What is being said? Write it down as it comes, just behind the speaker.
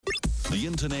The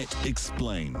Internet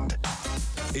explained.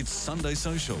 It's Sunday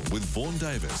Social with Vaughan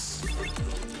Davis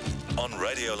on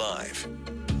Radio Live.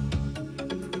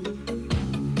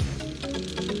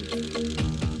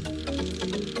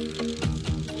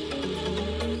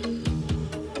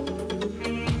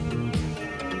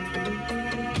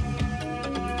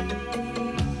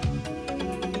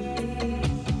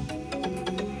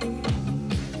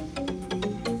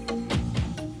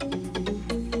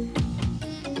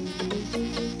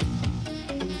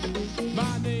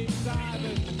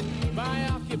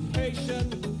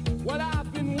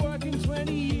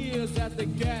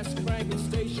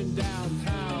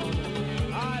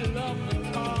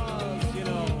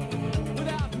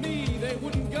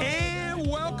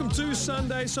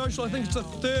 Sunday Social. I think it's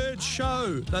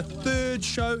the third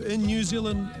show in New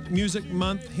Zealand Music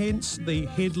Month, hence the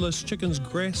Headless Chickens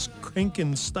Grass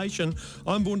Crankin' Station.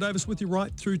 I'm Vaughan Davis with you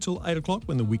right through till 8 o'clock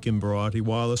when the Weekend Variety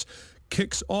Wireless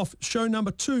kicks off. Show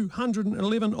number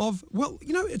 211 of, well,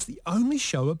 you know, it's the only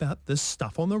show about this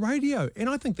stuff on the radio, and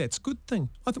I think that's a good thing.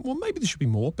 I think, well, maybe there should be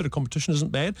more. Bit of competition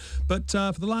isn't bad, but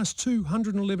for the last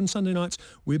 211 Sunday nights,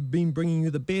 we've been bringing you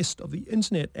the best of the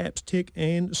internet, apps, tech,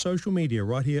 and social media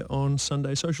right here on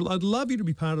Sunday Social. I'd love you to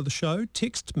be part of the show.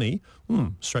 Text me,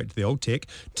 straight to the old tech.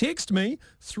 Text me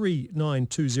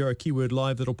 3920 keyword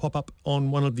live. That'll pop up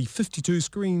on one of the 52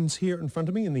 screens here in front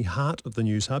of me in the heart of the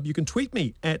News Hub. You can tweet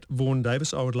me at Vaughan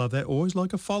Davis. I would love that. Always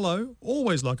like a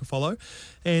follow,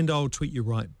 and I'll tweet you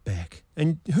right back.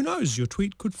 And who knows, your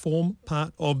tweet could form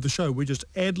part of the show. We're just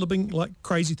ad-libbing like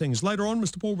crazy things. Later on,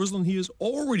 Mr. Paul Rislin, he is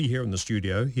already here in the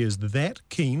studio. He is that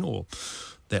keen, or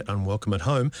that unwelcome at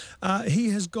home.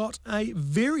 He has got a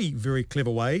very, very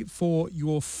clever way for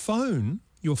your phone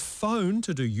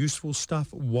to do useful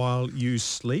stuff while you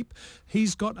sleep.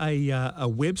 He's got a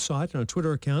website and a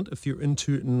Twitter account if you're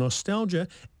into nostalgia,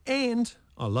 and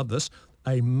I love this,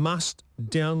 a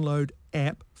must-download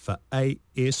app for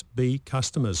ASB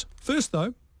customers. First,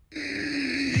 though...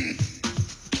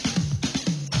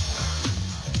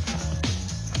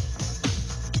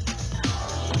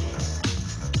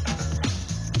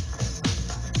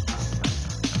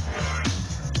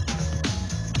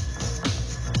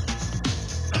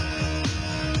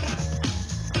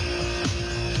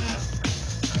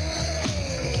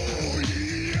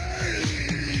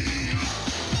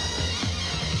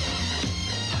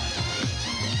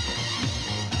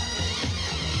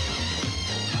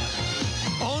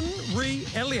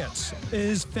 Elliott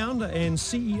is founder and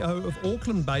CEO of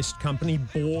Auckland-based company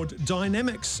Board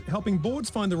Dynamics, helping boards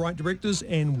find the right directors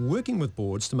and working with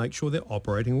boards to make sure they're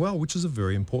operating well, which is a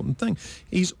very important thing.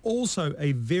 He's also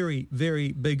a very,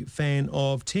 very big fan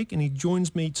of tech, and he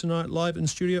joins me tonight live in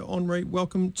studio. Henri,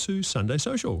 welcome to Sunday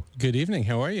Social. Good evening.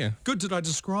 How are you? Good. Did I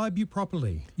describe you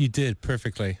properly? You did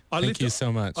perfectly. Thank you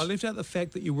so much. I left out the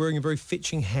fact that you're wearing a very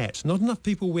fetching hat. Not enough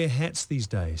people wear hats these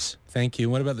days. Thank you.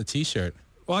 What about the T-shirt?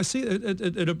 Well, I see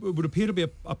it would appear to be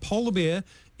a polar bear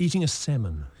eating a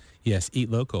salmon. Yes, eat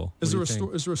local. Is there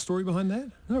a story behind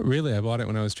that? Not really. I bought it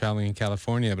when I was traveling in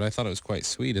California, but I thought it was quite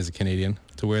sweet as a Canadian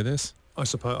to wear this. I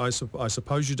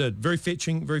suppose you did. Very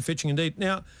fetching indeed.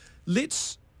 Now,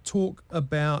 let's talk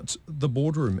about the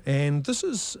boardroom, and this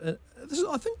is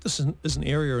I think this is an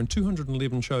area in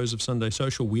 211 shows of Sunday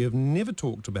Social we have never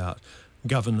talked about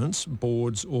governance,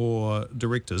 boards or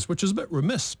directors, which is a bit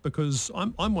remiss because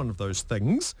I'm one of those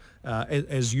things,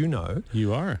 as you know.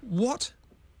 You are. What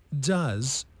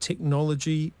does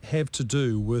technology have to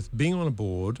do with being on a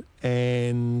board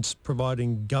and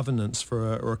providing governance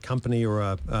for a company or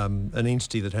an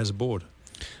entity that has a board?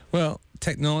 Well,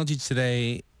 technology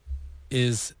today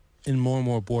is in more and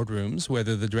more boardrooms,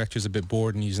 whether the director's a bit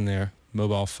bored and using their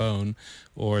mobile phone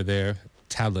or their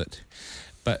tablet.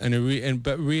 But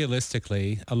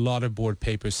realistically, a lot of board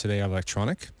papers today are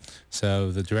electronic, so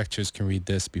the directors can read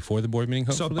this before the board meeting,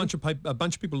 hopefully. So a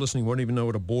bunch of people listening won't even know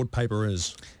what a board paper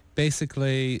is.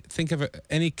 Basically, think of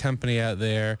any company out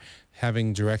there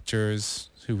having directors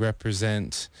who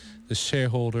represent the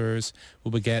shareholders,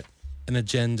 will get an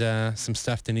agenda, some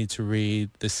stuff they need to read.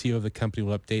 The CEO of the company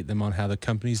will update them on how the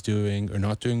company's doing or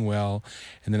not doing well,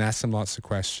 and then ask them lots of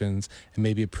questions and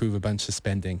maybe approve a bunch of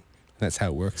spending. That's how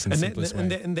it works in the simplest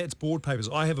way. And that's board papers.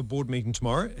 I have a board meeting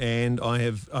tomorrow, and I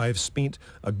have spent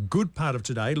a good part of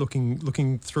today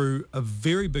looking through a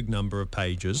very big number of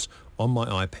pages on my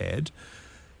iPad.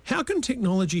 How can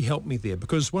technology help me there?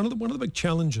 Because one of the big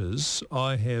challenges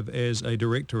I have as a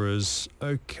director is,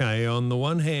 okay, on the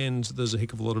one hand, there's a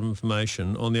heck of a lot of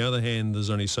information. On the other hand, there's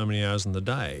only so many hours in the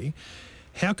day.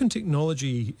 How can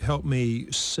technology help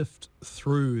me sift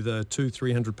through the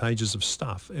 200-300 pages of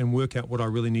stuff and work out what I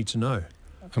really need to know?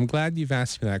 I'm glad you've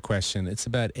asked me that question. It's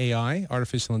about AI,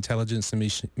 artificial intelligence,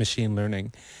 and machine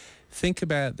learning. Think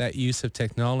about that use of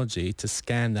technology to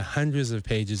scan the hundreds of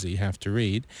pages that you have to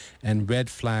read and red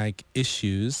flag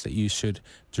issues that you should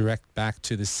direct back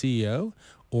to the CEO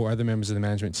or other members of the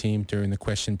management team during the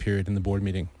question period in the board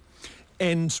meeting.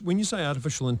 And when you say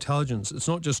artificial intelligence, it's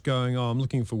not just going, I'm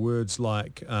looking for words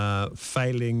like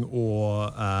failing or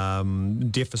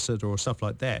deficit or stuff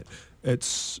like that.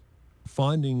 It's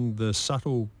finding the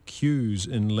subtle cues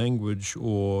in language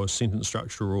or sentence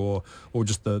structure or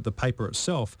just the paper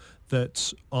itself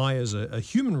that I, as a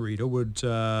human reader, would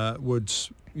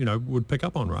pick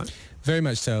up on, right? Very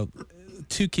much so.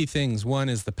 Two key things. One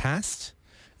is the past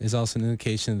is also an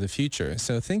indication of the future.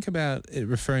 So think about it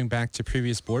referring back to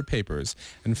previous board papers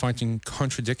and finding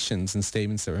contradictions in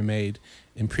statements that were made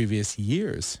in previous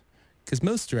years. Because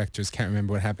most directors can't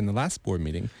remember what happened in the last board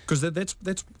meeting. Because that's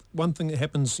one thing that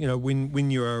happens,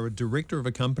 when you are a director of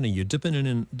a company, you dip in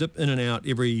and out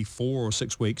every 4 or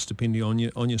 6 weeks, depending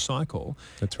on your cycle.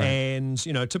 That's right. And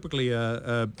typically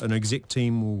an exec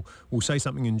team will say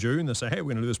something in June. They say, hey,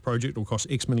 we're going to do this project. It'll cost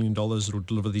X million dollars. It'll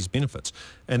deliver these benefits.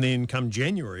 And then come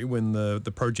January, when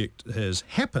the project has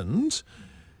happened,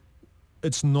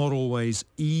 it's not always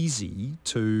easy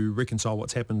to reconcile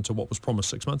what's happened to what was promised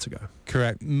 6 months ago.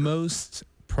 Correct. Most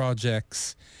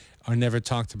projects are never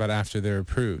talked about after they're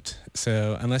approved.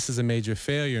 So unless there's a major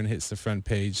failure and hits the front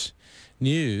page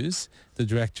news, the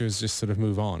directors just sort of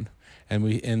move on.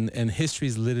 And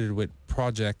history's littered with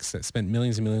projects that spent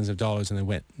millions and millions of dollars and they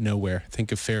went nowhere.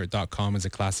 Think of Ferret.com as a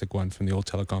classic one from the old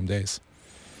telecom days.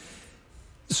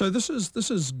 So this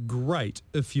is great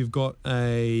if you've got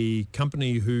a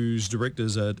company whose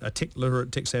directors are tech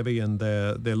literate, tech savvy, and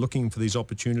they're looking for these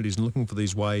opportunities and looking for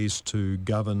these ways to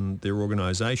govern their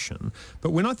organisation.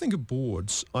 But when I think of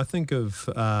boards, I think of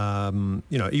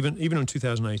even in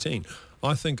 2018,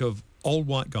 I think of old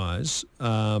white guys who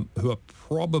are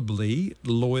probably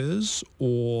lawyers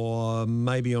or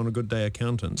maybe on a good day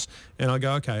accountants, and I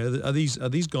go, okay, are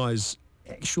these guys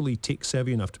actually tech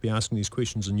savvy enough to be asking these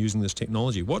questions and using this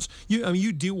technology?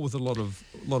 You deal with a lot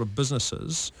of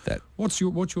businesses. What's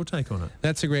your take on it?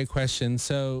 That's a great question.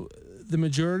 So the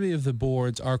majority of the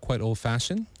boards are quite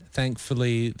old-fashioned.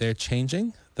 Thankfully, they're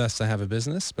changing. Thus, I have a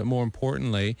business. But more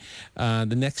importantly, the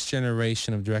next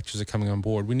generation of directors are coming on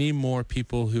board. We need more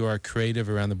people who are creative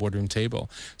around the boardroom table.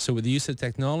 So with the use of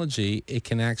technology, it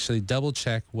can actually double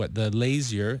check what the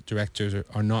lazier directors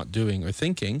are not doing or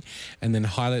thinking and then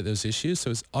highlight those issues.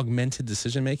 So it's augmented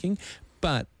decision making.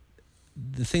 But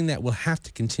the thing that will have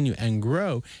to continue and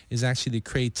grow is actually the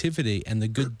creativity and the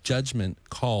good judgment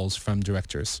calls from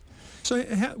directors. So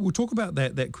we'll talk about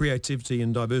that creativity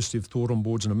and diversity of thought on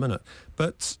boards in a minute,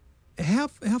 but how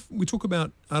we talk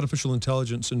about artificial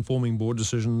intelligence informing board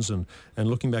decisions and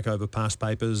looking back over past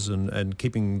papers and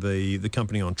keeping the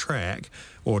company on track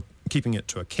or keeping it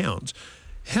to account.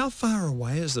 How far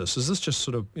away is this? Is this just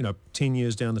sort of 10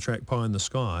 years down the track, pie in the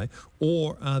sky,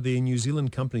 or are there New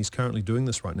Zealand companies currently doing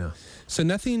this right now? So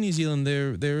nothing in New Zealand.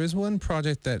 There is one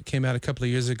project that came out a couple of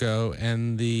years ago,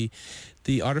 and the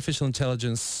artificial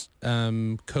intelligence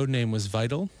code name was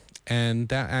Vital, and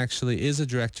that actually is a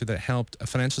director that helped a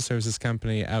financial services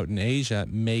company out in Asia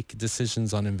make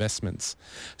decisions on investments.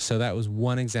 So that was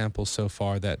one example so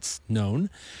far that's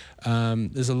known.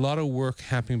 There's a lot of work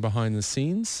happening behind the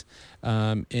scenes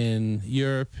in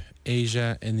Europe,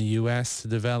 Asia, and the US to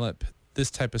develop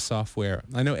this type of software.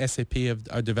 I know SAP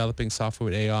are developing software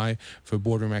with AI for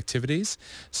boardroom activities,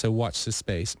 so watch this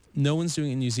space. No one's doing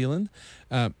it in New Zealand.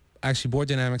 Actually, Board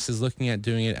Dynamics is looking at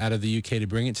doing it out of the UK to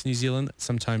bring it to New Zealand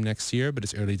sometime next year, but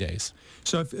it's early days.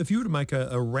 So if you were to make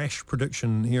a rash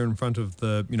prediction here in front of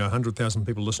the 100,000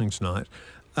 people listening tonight,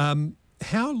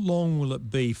 how long will it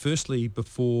be, firstly,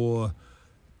 before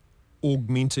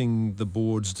augmenting the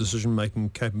board's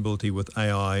decision-making capability with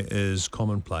AI is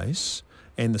commonplace?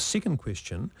 And the second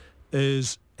question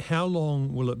is, how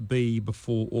long will it be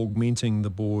before augmenting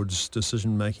the board's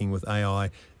decision-making with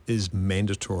AI is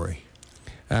mandatory?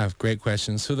 Great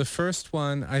question. So the first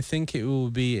one, I think it will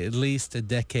be at least a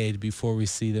decade before we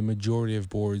see the majority of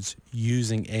boards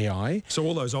using AI. So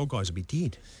all those old guys will be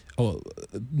dead. Oh,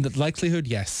 the likelihood,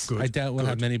 yes. Good, I doubt we'll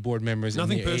have many board members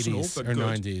Nothing in the personal, 80s but or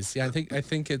good. 90s. Yeah, I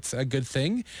think it's a good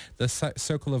thing, the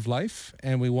circle of life,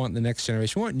 and we want the next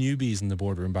generation. We want newbies in the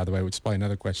boardroom, by the way, which is probably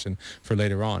another question for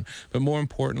later on. But more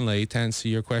importantly, to answer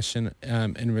your question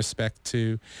in respect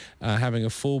to having a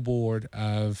full board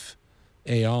of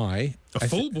AI.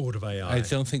 Full board of AI? I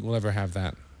don't think we'll ever have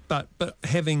that. But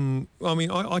having,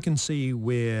 I can see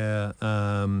where,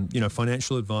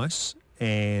 financial advice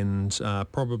and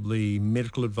probably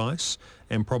medical advice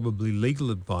and probably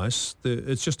legal advice.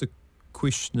 It's just a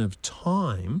question of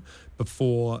time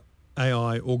before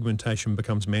AI augmentation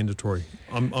becomes mandatory.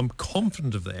 I'm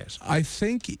confident of that. I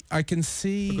think I can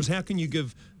see... Because how can you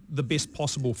give the best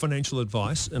possible financial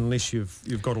advice unless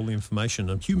you've got all the information,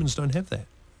 and humans don't have that?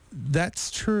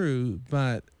 That's true,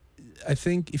 but I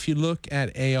think if you look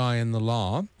at AI in the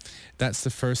law, that's the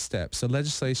first step. So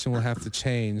legislation will have to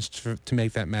change to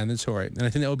make that mandatory. And I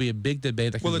think that will be a big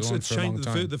debate that can go on for a long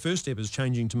time. The first step is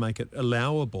changing to make it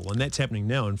allowable, and that's happening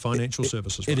now in financial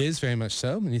services. It is very much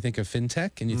so. When you think of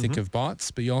fintech and you think of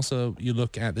bots, but you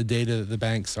look at the data that the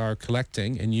banks are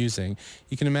collecting and using.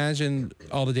 You can imagine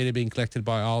all the data being collected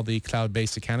by all the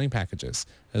cloud-based accounting packages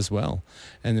as well.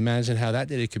 And imagine how that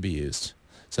data could be used.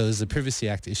 So there's a Privacy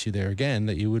Act issue there again,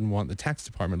 that you wouldn't want the tax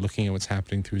department looking at what's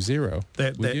happening through Xero,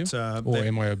 would you? Or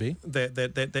MYOB?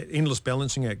 That endless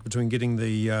balancing act between getting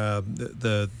the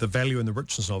value and the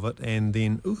richness of it, and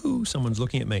then someone's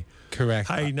looking at me. Correct.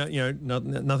 Hey,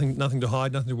 nothing to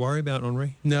hide, nothing to worry about,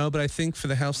 Henri. No, but I think for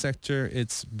the health sector,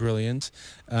 it's brilliant.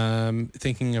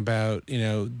 Thinking about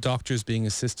doctors being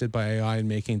assisted by AI and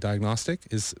making diagnostic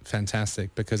is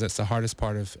fantastic, because that's the hardest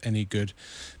part of any good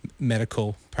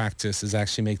medical practice, is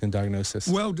actually making the diagnosis.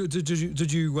 Well, did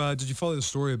you follow the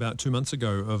story about 2 months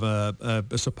ago of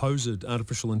a supposed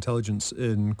artificial intelligence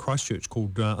in Christchurch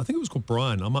called I think it was called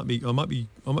Brian. I might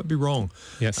be wrong.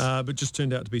 Yes. But just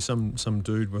turned out to be some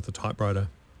dude with a typewriter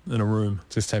in a room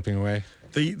just typing away.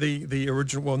 The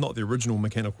original, well, not the original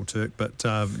Mechanical Turk, but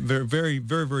very, very,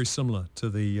 very, very similar to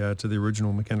the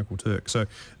original Mechanical Turk. So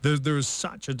there is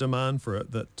such a demand for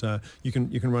it that you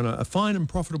can run a fine and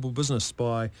profitable business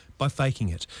by faking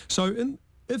it. So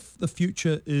if the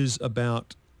future is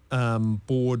about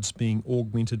boards being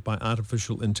augmented by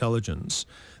artificial intelligence,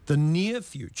 the near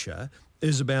future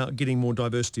is about getting more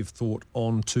diversity of thought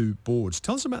onto boards.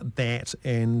 Tell us about that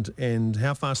and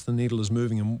how fast the needle is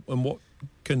moving and what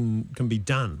can be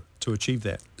done to achieve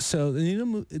that. So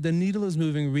the needle is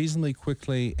moving reasonably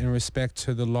quickly in respect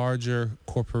to the larger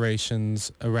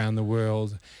corporations around the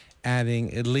world,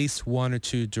 adding at least one or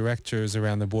two directors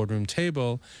around the boardroom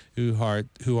table who are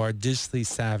digitally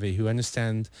savvy, who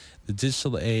understand the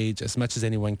digital age as much as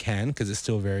anyone can, because it's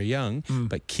still very young,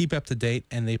 but keep up to date,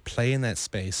 and they play in that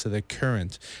space, so they're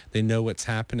current. They know what's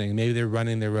happening. Maybe they're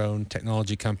running their own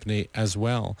technology company as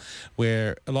well,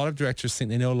 where a lot of directors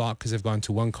think they know a lot because they've gone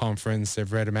to one conference,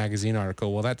 they've read a magazine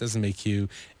article. Well, that doesn't make you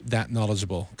that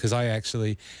knowledgeable, because I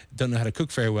actually don't know how to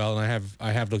cook very well, and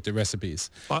I have looked at recipes.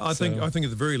 I think at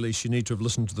the very least you need to have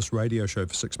listened to this radio show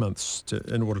for 6 months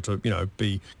in order to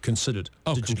be considered.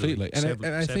 Oh, completely. And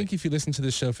I think if you listen to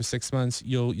this show for 6 months,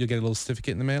 you'll get a little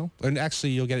certificate in the mail, and actually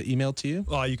you'll get it emailed to you.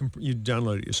 Oh, you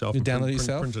download it yourself. You download it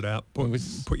yourself, print it out,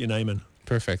 put your name in.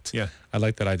 Perfect. Yeah, I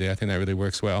like that idea. I think that really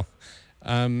works well.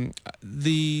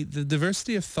 The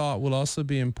diversity of thought will also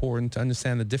be important to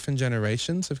understand the different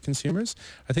generations of consumers.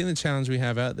 I think the challenge we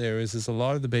have out there is a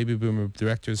lot of the baby boomer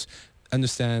directors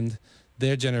understand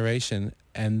their generation,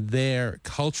 and their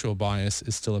cultural bias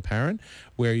is still apparent,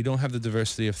 where you don't have the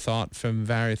diversity of thought from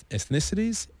various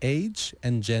ethnicities, age,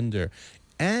 and gender,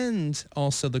 and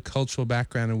also the cultural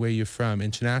background and where you're from,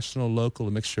 international, local,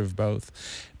 a mixture of both.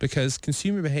 Because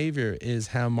consumer behavior is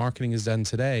how marketing is done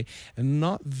today, and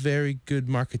not very good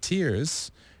marketeers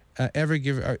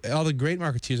all the great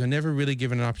marketeers are never really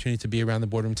given an opportunity to be around the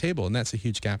boardroom table, and that's a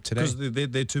huge gap today. Because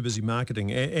they're too busy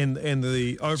marketing, and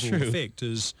the overall effect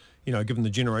is, given the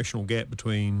generational gap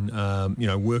between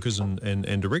workers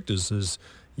and directors, is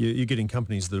you're getting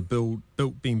companies that are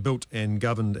being built and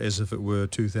governed as if it were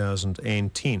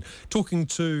 2010. Talking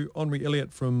to Henri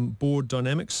Elliott from Board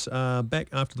Dynamics, back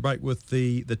after the break with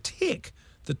the tech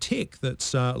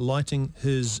that's lighting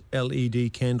his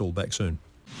LED candle. Back soon.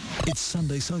 It's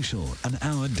Sunday Social, an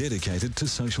hour dedicated to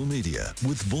social media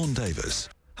with Vaughan Davis.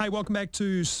 Hey, welcome back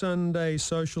to Sunday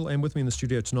Social, and with me in the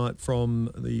studio tonight from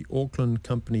the Auckland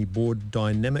company Board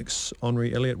Dynamics,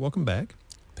 Henri Elliott. Welcome back.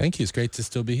 Thank you. It's great to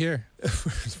still be here.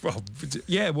 Well,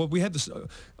 we have this...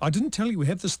 I didn't tell you, we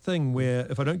have this thing where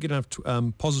if I don't get enough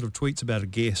positive tweets about a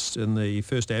guest in the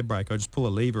first ad break, I just pull a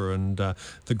lever and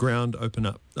the ground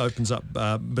opens up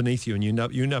beneath you, and you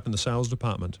end up in the sales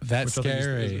department. That's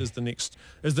scary. Is the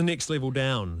next level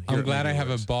down. I'm glad I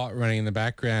have a bot running in the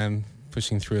background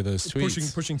pushing through those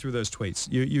tweets. Pushing through those tweets.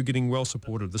 You're getting well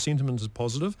supported. The sentiment is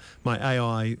positive. My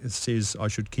AI says I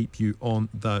should keep you on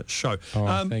the show.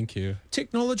 Oh, thank you.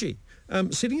 Technology.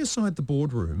 Setting aside the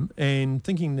boardroom and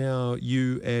thinking now,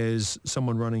 you as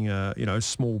someone running a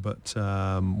small but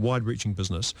wide-reaching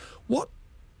business, what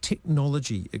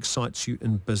technology excites you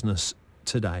in business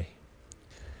today?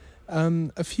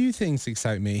 A few things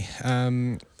excite me.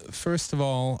 First of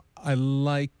all, I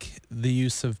like the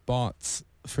use of bots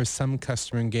for some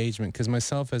customer engagement, because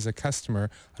myself as a customer,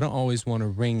 I don't always want to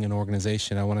ring an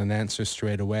organization. I want an answer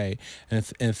straight away. And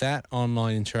if that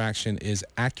online interaction is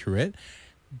accurate,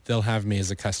 they'll have me as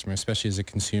a customer, especially as a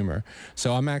consumer.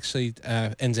 So I'm actually,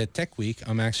 NZ Tech Week,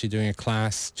 I'm actually doing a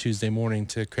class Tuesday morning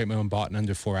to create my own bot in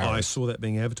under 4 hours. I saw that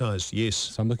being advertised, yes.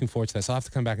 So I'm looking forward to that. So I'll have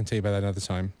to come back and tell you about that another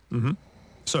time. Mm-hmm.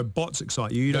 So bots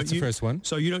excite you. That's the first one.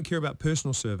 So you don't care about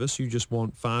personal service. You just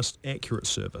want fast, accurate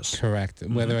service. Correct.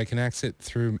 Mm-hmm. Whether I can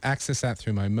access that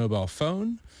through my mobile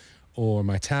phone or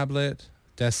my tablet,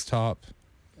 desktop,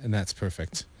 and that's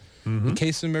perfect. Mm-hmm. In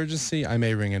case of emergency, I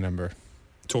may ring a number.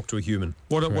 Talk to a human.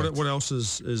 What else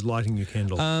is lighting your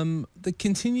candle? The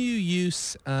continued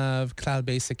use of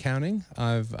cloud-based accounting.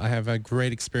 I have a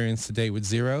great experience to date with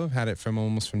Xero. I've had it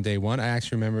almost from day one. I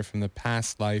actually remember from the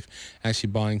past life actually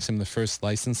buying some of the first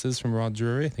licenses from Rod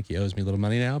Drury. I think he owes me a little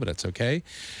money now, but that's okay.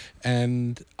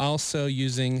 And also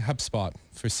using HubSpot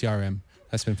for CRM.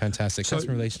 That's been fantastic.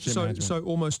 Customer relationship management. So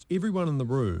almost everyone in the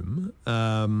room,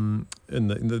 in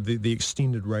the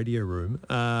extended radio room,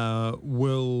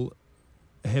 will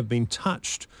have been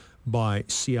touched by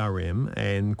CRM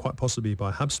and quite possibly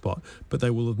by HubSpot, but they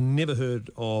will have never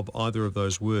heard of either of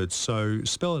those words. So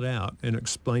spell it out and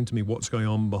explain to me what's going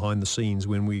on behind the scenes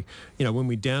when we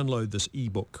download this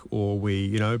ebook or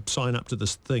we, sign up to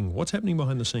this thing. What's happening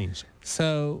behind the scenes?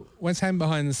 So what's happening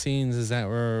behind the scenes is that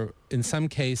in some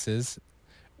cases,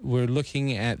 we're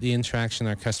looking at the interaction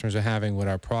our customers are having with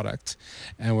our product,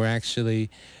 and we're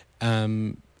actually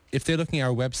if they're looking at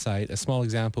our website, a small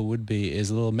example would be is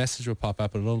a little message will pop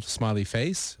up, a little smiley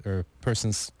face or a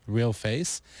person's real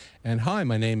face. And hi,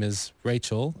 my name is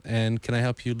Rachel, and can I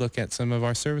help you look at some of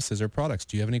our services or products?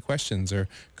 Do you have any questions? Or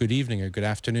good evening or good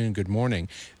afternoon, good morning.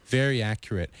 Very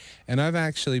accurate. And I've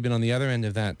actually been on the other end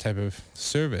of that type of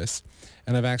service,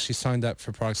 and I've actually signed up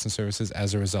for products and services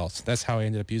as a result. That's how I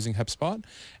ended up using HubSpot,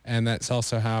 and that's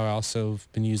also how I also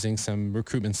have been using some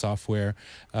recruitment software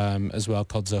as well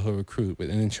called Zoho Recruit with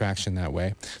an interaction that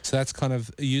way. So that's kind of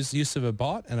use of a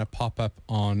bot and a pop-up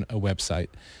on a website.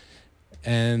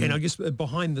 And I guess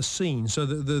behind the scenes, so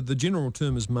the general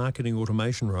term is marketing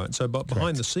automation, right? So but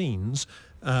behind the scenes,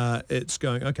 it's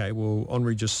going, okay, well,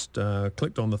 Henri just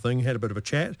clicked on the thing, had a bit of a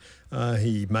chat.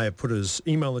 He may have put his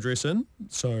email address in,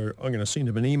 so I'm going to send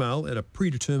him an email at a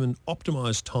predetermined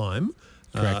optimized time.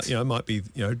 It might be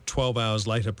 12 hours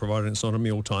later, provided it's not a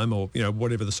meal time or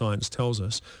whatever the science tells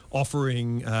us,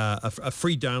 offering a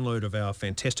free download of our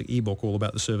fantastic ebook all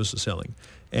about the service of selling,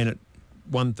 and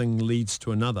one thing leads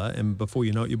to another, and before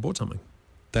you know it, you bought something.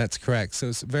 That's correct. So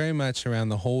it's very much around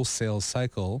the whole sales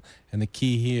cycle, and the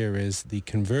key here is the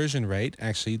conversion rate.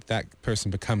 Actually, that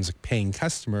person becomes a paying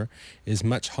customer is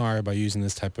much higher by using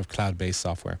this type of cloud-based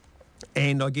software.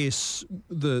 And I guess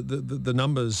the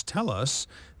numbers tell us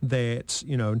that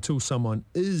until someone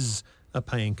is a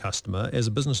paying customer, as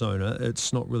a business owner,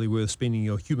 it's not really worth spending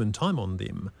your human time on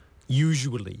them.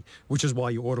 Usually, which is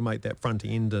why you automate that front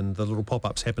end and the little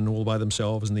pop-ups happen all by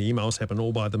themselves and the emails happen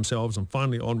all by themselves, and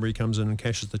finally Henri comes in and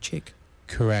cashes the check.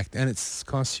 Correct. And it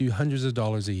costs you hundreds of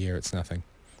dollars a year. It's nothing.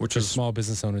 Which For is small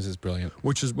business owners is brilliant.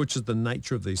 Which is the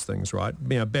nature of these things, right?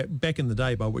 Back in the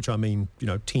day, by which I mean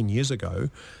 10 years ago,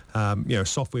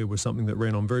 software was something that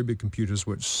ran on very big computers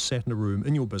which sat in a room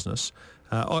in your business.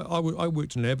 I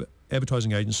worked in an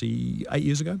advertising agency 8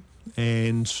 years ago,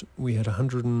 and we had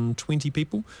 120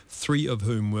 people, 3 of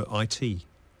whom were IT.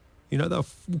 They were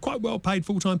quite well-paid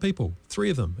full-time people,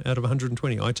 3 of them out of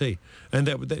 120 IT. And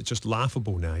that's just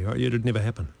laughable now. Right? It'd never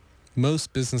happen.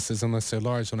 Most businesses, unless they're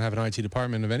large, don't have an IT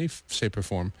department of any shape or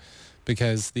form,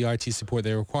 because the IT support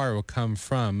they require will come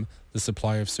from the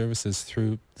supplier of services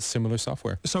through similar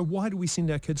software. So why do we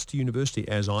send our kids to university,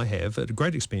 as I have, at a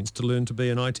great expense, to learn to be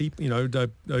an IT,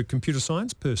 a computer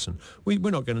science person? We're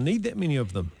not going to need that many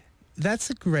of them. That's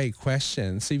a great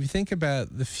question. So if you think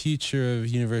about the future of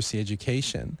university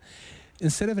education,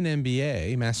 instead of an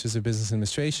MBA, Masters of Business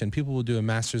Administration, people will do a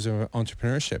Masters of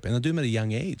Entrepreneurship, and they'll do them at a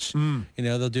young age.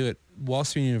 They'll do it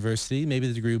whilst they're in university. Maybe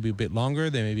the degree will be a bit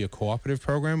longer. There may be a cooperative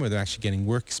program where they're actually getting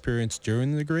work experience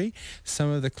during the degree.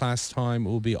 Some of the class time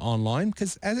will be online,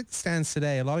 because as it stands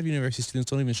today, a lot of university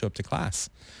students don't even show up to class.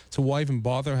 So why even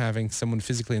bother having someone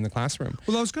physically in the classroom?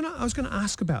 Well, I was going to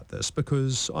ask about this,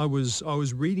 because I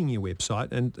was reading your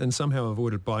website and somehow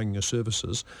avoided buying your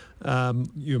services.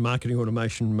 Your marketing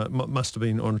automation must have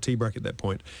been on a tea break at that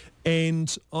point.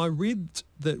 And I read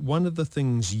that one of the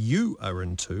things you are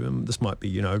into, and this might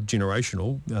be,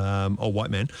 generational, old white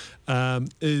man,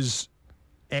 is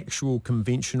actual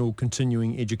conventional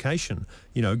continuing education,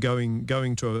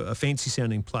 going to a fancy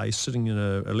sounding place, sitting in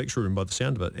a lecture room by the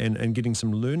sound of it, and getting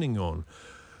some learning on.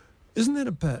 Isn't that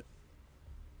a bit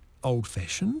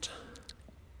old-fashioned?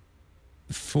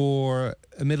 For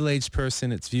a middle-aged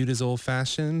person, it's viewed as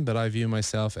old-fashioned, but I view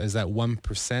myself as that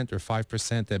 1% or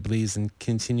 5% that believes in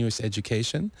continuous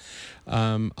education.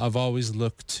 I've always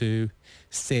looked to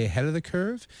stay ahead of the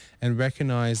curve and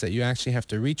recognize that you actually have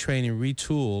to retrain and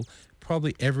retool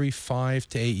probably every 5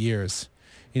 to 8 years.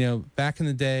 Back in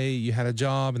the day, you had a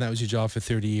job and that was your job for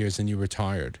 30 years and you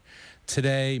retired.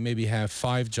 Today, maybe you have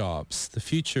 5 jobs. The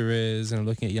future is, and I'm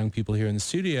looking at young people here in the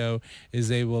studio, is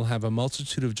they will have a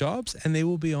multitude of jobs and they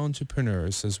will be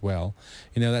entrepreneurs as well.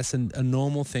 That's a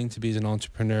normal thing to be as an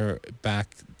entrepreneur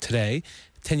back today.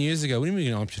 10 years ago, what do you mean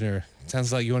you're an entrepreneur?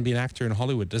 Sounds like you want to be an actor in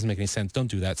Hollywood. Doesn't make any sense. Don't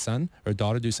do that, son or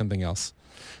daughter. Do something else.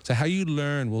 So how you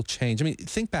learn will change. I mean,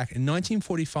 think back. In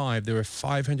 1945, there were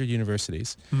 500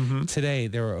 universities. Mm-hmm. Today,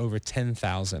 there are over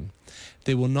 10,000.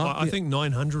 They will not... I think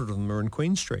 900 of them are in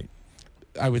Queen Street.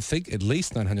 I would think at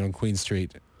least 900 on Queen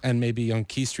Street and maybe on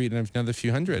Key Street and another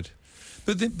few hundred.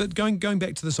 But going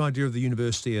back to this idea of the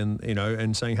university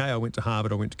and saying, hey, I went to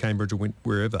Harvard, I went to Cambridge, I went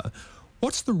wherever.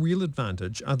 What's the real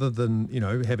advantage other than,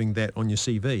 having that on your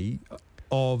CV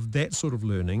of that sort of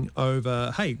learning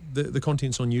over, hey, the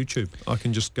content's on YouTube. I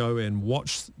can just go and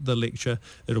watch the lecture.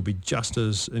 It'll be just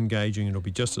as engaging. It'll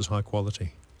be just as high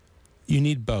quality. You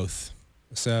need both.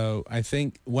 So I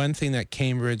think one thing that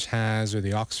Cambridge has, or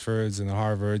the Oxfords and the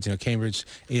Harvards, Cambridge,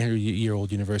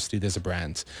 800-year-old university, there's a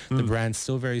brand. The brand's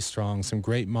still very strong, some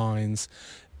great minds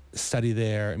study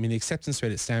there. I mean, the acceptance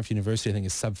rate at Stanford University, I think,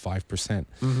 is sub 5%.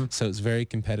 Mm-hmm. So it's very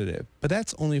competitive. But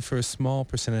that's only for a small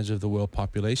percentage of the world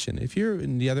population. If you're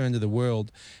in the other end of the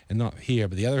world, and not here,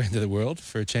 but the other end of the world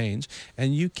for a change,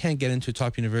 and you can't get into a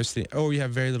top university, or you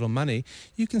have very little money,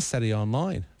 you can study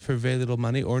online for very little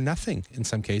money or nothing in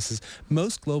some cases.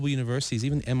 Most global universities,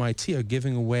 even MIT, are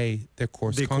giving away their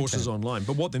content. Courses online.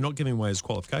 But what they're not giving away is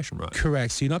qualification, right?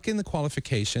 Correct. So you're not getting the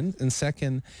qualification. And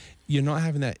second, you're not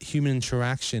having that human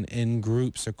interaction in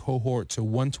groups or cohorts or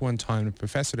one-to-one time with a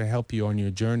professor to help you on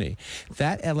your journey.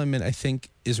 That element, I think,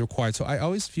 is required. So I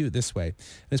always view it this way. And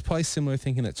it's probably similar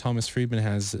thinking that Thomas Friedman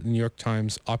has, the New York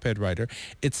Times op-ed writer.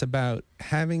 It's about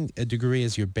having a degree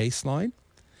as your baseline,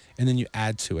 and then you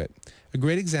add to it. A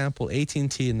great example,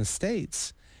 AT&T in the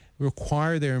States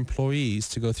require their employees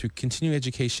to go through continuing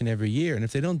education every year. And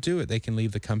if they don't do it, they can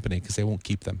leave the company because they won't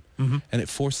keep them. Mm-hmm. And it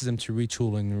forces them to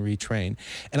retool and retrain.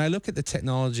 And I look at the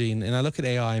technology and I look at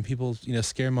AI and people,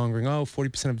 scaremongering,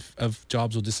 40% of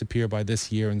jobs will disappear by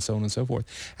this year and so on and so forth.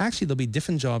 Actually, there'll be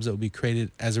different jobs that will be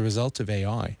created as a result of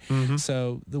AI. Mm-hmm.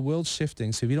 So the world's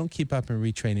shifting. So if you don't keep up and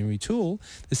retrain and retool,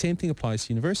 the same thing applies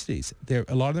to universities.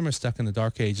 A lot of them are stuck in the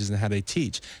dark ages in how they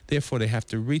teach. Therefore, they have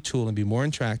to retool and be more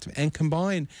interactive and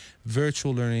combine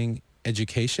virtual learning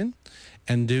education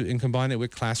and combine it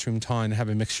with classroom time and have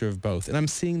a mixture of both. And I'm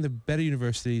seeing the better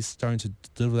universities starting to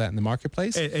deliver that in the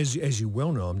marketplace. As you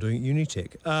well know, I'm doing at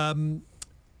Unitec.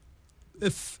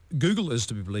 If Google is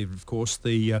to be believed, of course,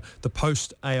 the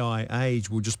post-AI age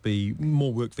will just be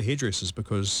more work for hairdressers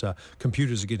because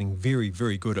computers are getting very,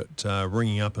 very good at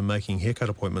ringing up and making haircut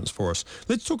appointments for us.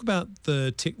 Let's talk about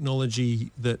the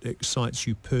technology that excites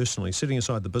you personally, setting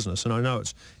aside the business. And I know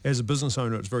as a business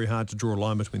owner, it's very hard to draw a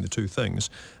line between the two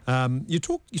things. You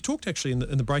talked actually in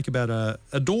the break about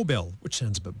a doorbell, which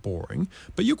sounds a bit boring,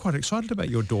 but you're quite excited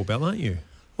about your doorbell, aren't you?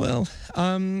 Well,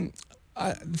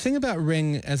 the thing about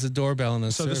Ring as a doorbell and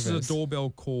a service... So this is a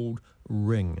doorbell called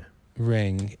Ring.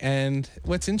 Ring. And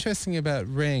what's interesting about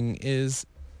Ring is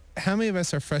how many of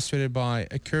us are frustrated by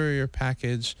a courier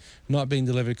package not being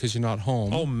delivered because you're not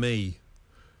home? Oh, me.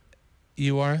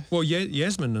 You are? Well,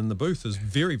 Yasmin in the booth is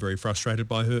very, very frustrated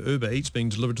by her Uber Eats being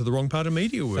delivered to the wrong part of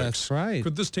MediaWorks. That's right.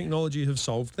 Could this technology have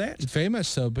solved that? Very much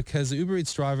so, because the Uber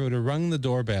Eats driver would have rung the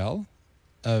doorbell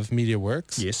of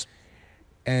MediaWorks. Yes.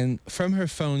 And from her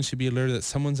phone, she'd be alerted that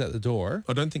someone's at the door.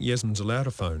 I don't think Yasmin's allowed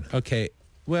a phone. Okay.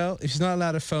 Well, if she's not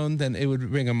allowed a phone, then it would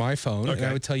ring on my phone. Okay. And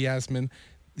I would tell Yasmin,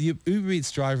 the Uber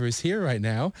Eats driver is here right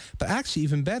now. But actually,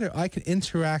 even better, I can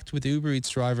interact with the Uber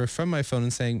Eats driver from my phone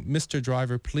and saying, Mr.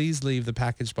 Driver, please leave the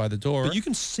package by the door. But you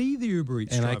can see the Uber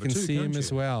Eats driver too, and I can see him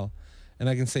as well. And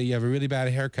I can say, you have a really bad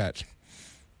haircut.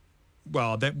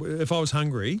 Well, if I was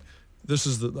hungry... This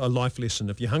is a life lesson.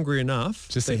 If you're hungry enough,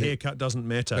 the haircut doesn't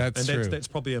matter. That's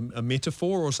probably a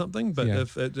metaphor or something, but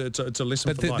if it's a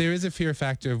lesson for life. There is a fear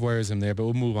factor of voyeurism there, but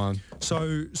we'll move on.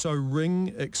 So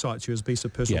Ring excites you as a piece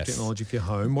of personal technology for your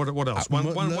home. What else? One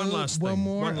last thing.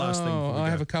 One last thing.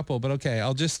 I have a couple, but okay.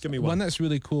 I'll just... Give me one. One that's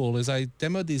really cool is I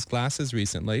demoed these glasses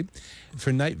recently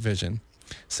for night vision.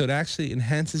 So it actually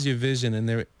enhances your vision, and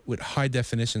they're with high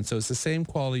definition. So it's the same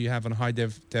quality you have on high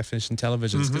definition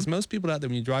televisions. Because most people out there,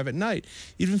 when you drive at night,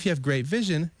 even if you have great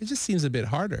vision, it just seems a bit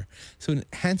harder. So it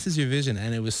enhances your vision,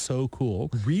 and it was so cool.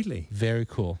 Really? Very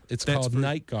cool. It's called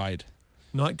Night Guide.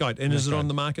 Night Guide. And is it on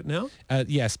the market now?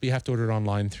 Yes, but you have to order it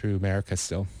online through America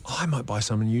still. I might buy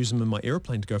some and use them in my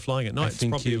airplane to go flying at night. I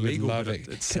think it's probably you would illegal, love but it.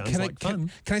 it sounds like fun.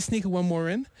 Can I sneak one more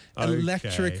in? Okay.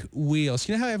 Electric wheels.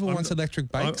 You know how everyone wants electric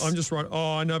bikes? I'm just right.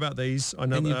 Oh, I know about these. I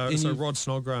know. So Rod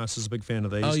Snodgrass is a big fan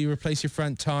of these. Oh, you replace your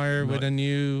front tire with a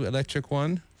new electric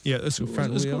one? Yeah, it's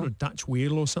called a Dutch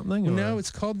wheel or something? Well, no,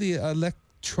 it's called the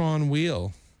Electron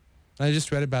wheel. I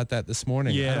just read about that this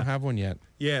morning. Yeah. I don't have one yet.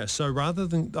 Yeah, so rather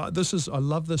than, I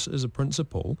love this as a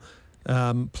principle,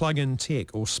 plug-in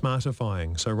tech or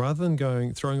smartifying. So rather than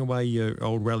throwing away your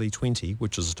old Rally 20,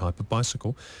 which is a type of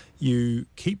bicycle, you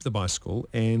keep the bicycle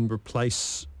and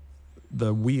replace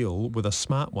the wheel with a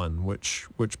smart one, which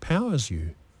powers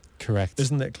you. Correct.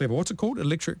 Isn't that clever? What's it called?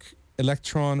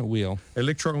 Electron wheel.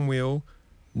 Electron wheel,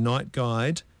 Night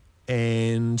Guide,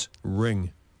 and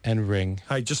Ring. And Ring.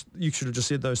 Hey, you should have just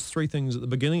said those three things at the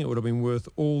beginning. It would have been worth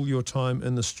all your time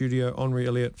in the studio. Henri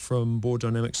Elliott from Board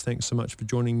Dynamics, thanks so much for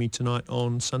joining me tonight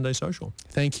on Sunday Social.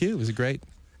 Thank you. It was great.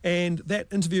 And that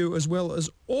interview, as well as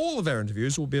all of our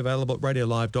interviews, will be available at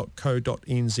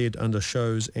radiolive.co.nz under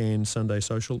shows and Sunday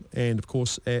Social. And, of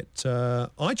course, at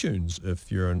iTunes,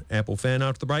 if you're an Apple fan.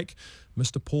 After the break,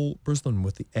 Mr. Paul Brislin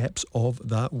with the apps of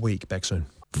the week. Back soon.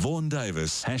 Vaughan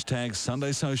Davis,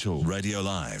 #Sunday Social, Radio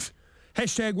Live.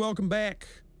 # welcome back.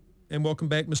 And welcome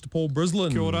back, Mr. Paul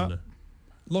Brislin. Kia ora.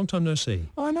 Long time no see.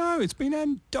 I know, it's been a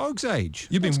dog's age.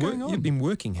 You've been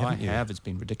working, I haven't you? have. It's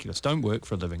been ridiculous. Don't work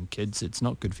for a living, kids. It's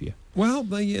not good for you. Well,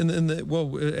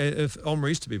 if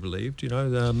Henri's to be believed,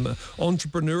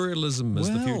 entrepreneurialism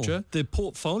is the future. The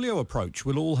portfolio approach.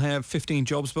 We'll all have 15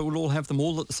 jobs, but we'll all have them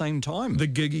all at the same time. The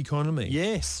gig economy.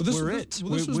 Yes, we're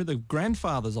the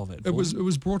grandfathers of it. It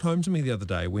was brought home to me the other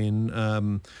day when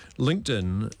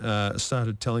LinkedIn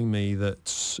started telling me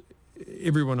that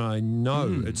everyone I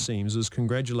know, it seems, is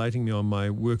congratulating me on my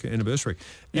work anniversary.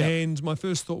 Yep. And my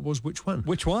first thought was, which one?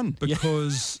 Which one?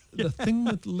 Because the thing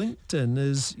with LinkedIn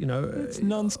is, it's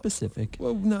non-specific.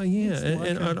 Well, no, yeah.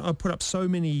 And I put up so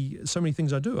many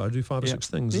things I do. I do 5 or 6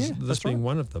 things, this being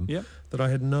one of them, that I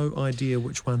had no idea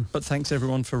which one. But thanks,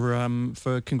 everyone,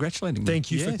 for congratulating me. Thank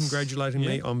you for congratulating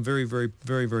me. I'm very, very,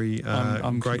 very, very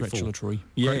I'm grateful. Congratulatory.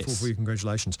 Grateful for your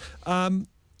congratulations.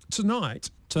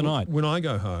 Tonight, when I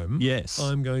go home,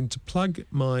 I'm going to plug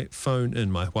my phone in,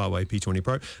 my Huawei P20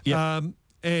 Pro. Yep.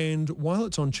 And while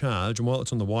it's on charge and while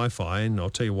it's on the Wi-Fi, and I'll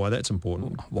tell you why that's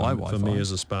important for me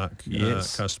as a Spark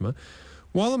customer,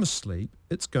 while I'm asleep,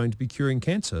 it's going to be curing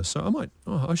cancer. So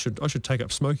I should take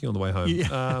up smoking on the way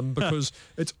home because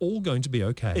it's all going to be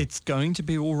okay. It's going to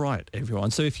be all right,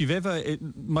 everyone. So if you've ever,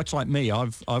 much like me,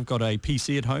 I've got a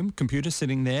PC at home, computer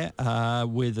sitting there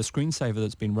with a screensaver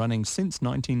that's been running since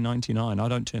 1999. I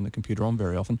don't turn the computer on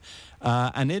very often.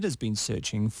 And it has been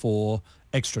searching for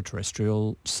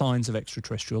signs of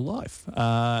extraterrestrial life.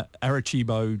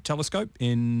 Arecibo telescope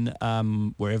in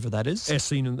wherever that is. As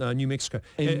seen in New Mexico.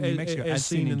 As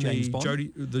seen in James Bond.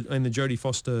 In the Jodie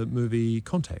Foster movie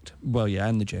Contact. Well, yeah,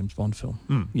 and the James Bond film.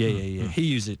 He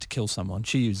used it to kill someone.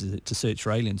 She uses it to search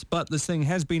for aliens. But this thing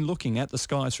has been looking at the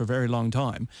skies for a very long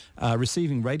time,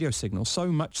 receiving radio signals, so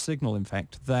much signal, in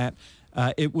fact, that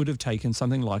it would have taken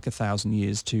something like 1,000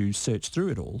 years to search through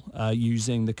it all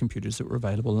using the computers that were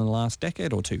available in the last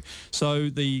decade or two.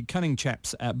 So the cunning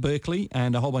chaps at Berkeley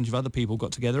and a whole bunch of other people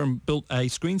got together and built a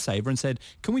screensaver and said,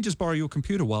 can we just borrow your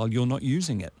computer while you're not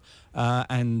using it?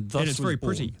 And it's very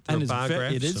pretty. And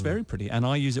it is very pretty. And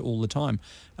I use it all the time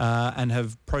and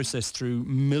have processed through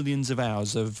millions of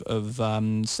hours of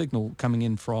signal coming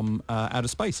in from outer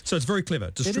space. So it's very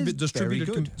clever.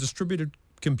 Distributed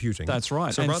computing. That's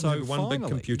right. So rather than one big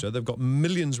computer, they've got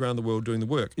millions around the world doing the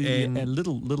work. And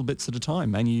little bits at a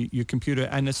time. And your computer,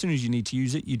 and as soon as you need to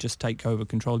use it, you just take over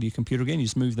control of your computer again. You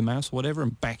just move the mouse or whatever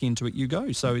and back into it you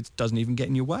go. So it doesn't even get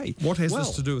in your way. What has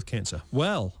this to do with cancer?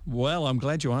 Well, I'm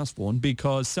glad you asked, Vaughan,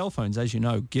 because cell phones, as you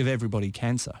know, give everybody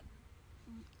cancer.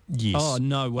 Yes. Oh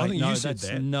no! Wait, I think no, you said that's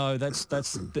that. No, that's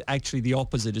actually the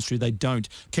opposite is true. They don't.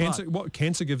 Cancer.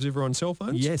 Cancer gives everyone cell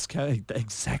phones? Yes,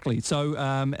 exactly. So,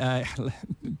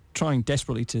 trying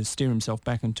desperately to steer himself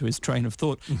back into his train of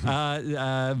thought,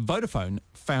 Vodafone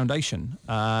Foundation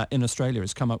in Australia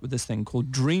has come up with this thing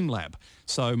called DreamLab.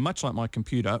 So much like my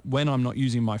computer, when I'm not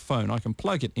using my phone, I can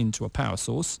plug it into a power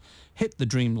source, hit the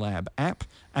DreamLab app,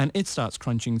 and it starts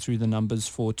crunching through the numbers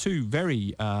for two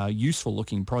very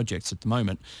useful-looking projects at the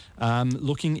moment,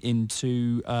 looking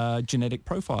into genetic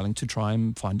profiling to try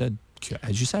and find a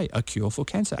as you say, a cure for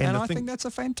cancer. And And the I thing- think that's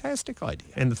a fantastic idea.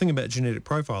 And the thing about genetic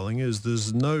profiling is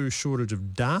there's no shortage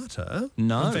of data.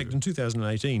 No. In fact, in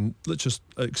 2018, let's just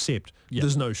accept Yeah.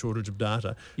 there's no shortage of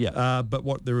data. Yeah. But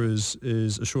what there is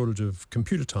a shortage of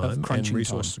computer time and crunching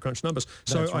resources time. to crunch numbers.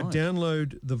 So That's I right.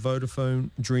 download the Vodafone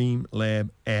Dream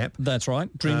Lab app. That's right.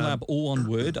 DreamLab, all one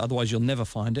word. Otherwise, you'll never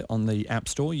find it on the App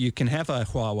Store. You can have a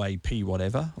Huawei P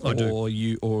whatever, I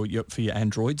do. for your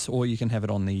Androids, or you can have it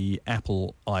on the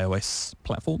Apple iOS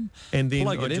platform. And then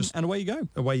Plug I it in, just and away you go.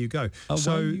 away you go.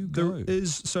 So Away you there go.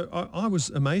 is. So I was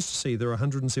amazed to see there are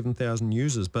 107,000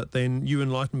 users, but then you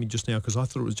enlightened me just now because I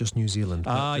thought it was just New Zealand.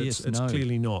 But Ah, it's, yes, it's no.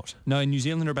 clearly not. No, in New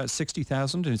Zealand, there are about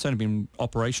 60,000, and it's only been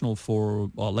operational for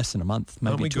less than a month,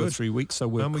 Aren't maybe we 2 or good? 3 weeks. So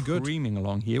we're Aren't we good? creaming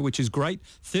along here, which is great.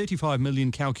 35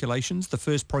 million calculations. The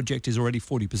first project is already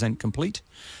 40% complete.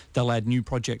 They'll add new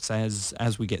projects as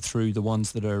we get through the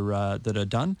ones that are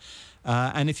done.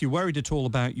 And if you're worried at all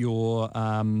about your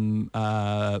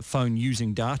phone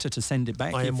using data to send it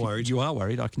back, I am if worried. You are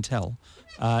worried, I can tell.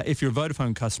 If you're a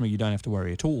Vodafone customer, you don't have to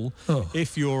worry at all. Oh.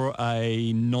 If you're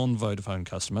a non-Vodafone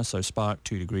customer, so Spark,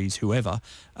 2 Degrees, whoever,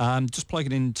 just plug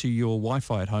it into your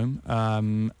Wi-Fi at home,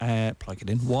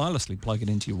 wirelessly plug it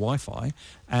into your Wi-Fi,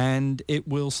 and it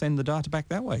will send the data back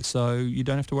that way. So you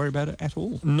don't have to worry about it at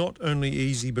all. Not only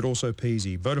easy, but also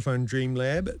peasy. Vodafone Dream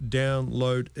Lab,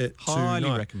 download it Highly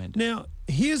tonight. recommend it. Now,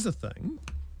 here's the thing.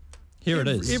 Here it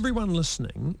is. Everyone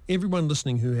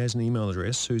listening who has an email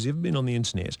address, who's ever been on the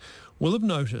internet, will have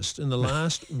noticed in the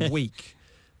last week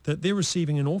that they're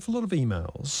receiving an awful lot of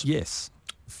emails Yes.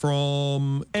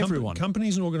 from Everyone.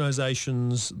 companies and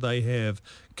organisations they have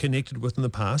connected with in the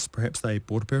past. Perhaps they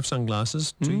bought a pair of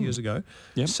sunglasses 2 years ago,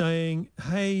 Yep. saying,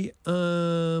 hey,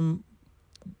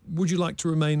 would you like to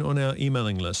remain on our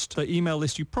emailing list? The email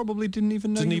list you probably didn't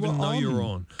even know you were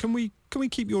on. Can we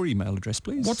keep your email address,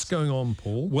 please? What's going on,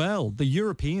 Paul? Well, the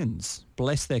Europeans,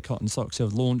 bless their cotton socks,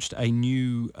 have launched a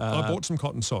new... I bought some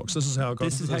cotton socks. This is how I got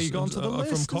This into is how this. you got onto the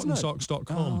list, From isn't it?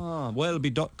 cottonsocks.com. Well, it'll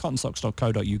be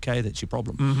cottonsocks.co.uk that's your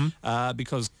problem.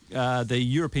 Because the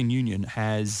European Union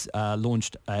has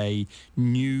launched a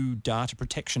new data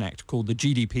protection act called the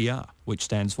GDPR, which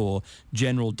stands for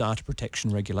General Data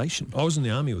Protection Regulation. I was in the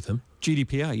army with him.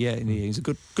 GDPR, yeah, he's a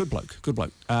good bloke.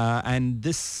 And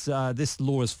this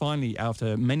law is finally,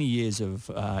 after many years of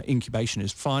incubation,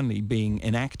 is finally being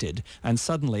enacted. And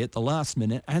suddenly, at the last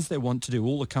minute, as they want to do,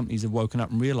 all the companies have woken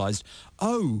up and realised,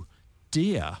 oh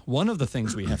dear, one of the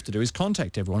things we have to do is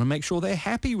contact everyone and make sure they're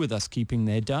happy with us keeping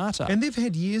their data. And they've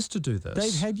had years to do this.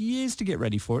 They've had years to get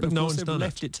ready for it. But Of no course, one's they've done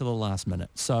left it to the last minute.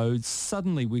 So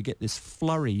suddenly we get this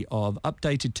flurry of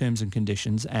updated terms and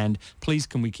conditions and please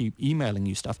can we keep emailing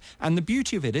you stuff. And the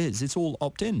beauty of it is it's all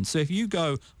opt-in. So if you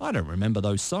go, I don't remember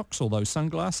those socks or those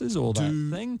sunglasses or that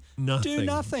thing, nothing. do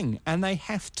nothing. And they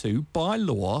have to, by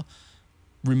law,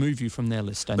 remove you from their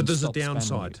list. And But there's a stop spamming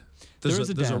downside. you. There's There is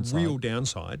a downside. real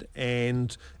downside.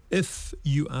 And if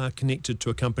you are connected to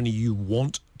a company you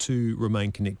want to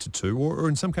remain connected to, or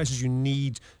in some cases you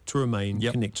need to remain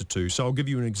connected to. So I'll give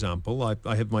you an example.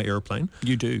 I have my airplane.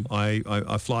 You do.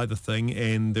 I fly the thing,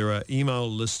 and there are email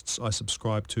lists I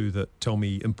subscribe to that tell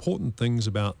me important things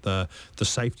about the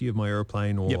safety of my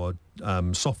airplane or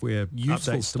software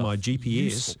Useful updates to my stuff. GPS.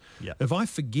 Useful. Yep. If I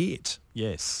forget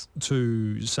Yes.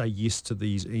 to say yes to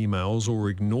these emails or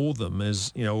ignore them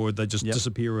as, or they just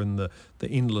disappear in the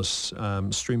endless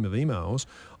stream of emails,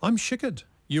 I'm shickered.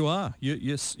 You are.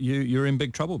 You're in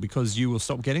big trouble because you will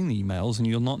stop getting the emails and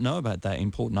you'll not know about that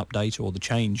important update or the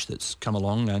change that's come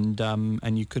along,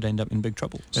 and you could end up in big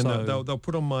trouble. And So they'll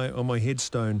put on my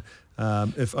headstone,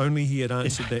 if only he had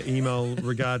answered their email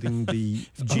regarding the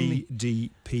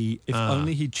GDPR. if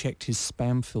only he'd checked his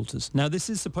spam filters. Now, this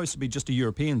is supposed to be just a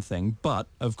European thing, but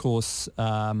of course,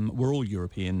 we're all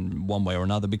European one way or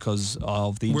another because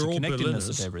of the We're all interconnectedness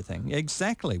Berliners. of everything.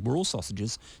 Exactly. We're all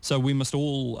sausages. So we must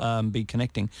all be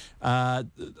connecting. A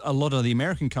lot of the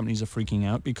American companies are freaking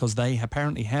out because they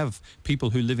apparently have people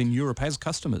who live in Europe as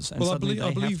customers, and Well, I suddenly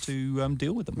believe- they have to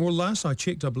deal with them. Well, last I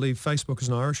checked, I believe Facebook is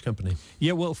an Irish company.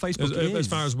 Yeah, well, Facebook As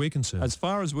far as we're concerned. As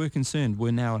far as we're concerned,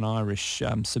 we're now an Irish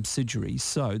subsidiary.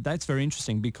 So that's very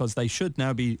interesting because they should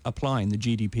now be applying the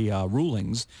GDPR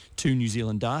rulings to New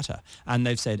Zealand data. And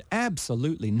they've said,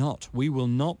 absolutely not. We will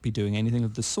not be doing anything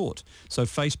of the sort. So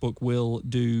Facebook will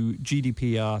do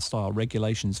GDPR-style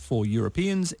regulations for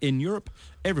Europeans in Europe.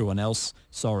 Everyone else,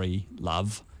 sorry,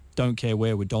 love, don't care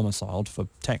where we're domiciled for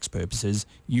tax purposes.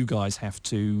 You guys have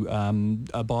to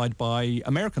abide by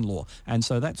American law, and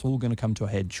so that's all going to come to a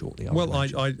head shortly. Well,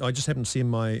 I just happen to see in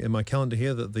my calendar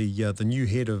here that the new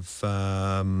head of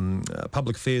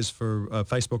public affairs for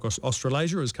Facebook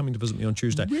Australasia is coming to visit me on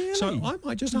Tuesday. Really? So I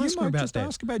might just ask her about that.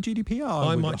 Ask about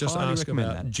GDPR. I might just ask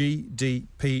about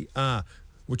GDPR.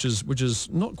 Which is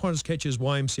not quite as catchy as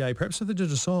YMCA. Perhaps if they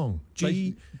did a song,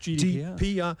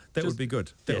 GDPR, that would be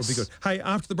good. That would be good. Hey,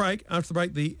 after the break,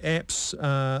 the apps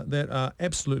that are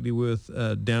absolutely worth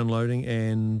downloading,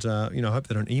 and I hope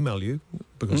they don't email you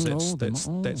because that's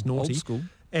naughty. Old school.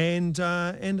 And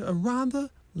a rather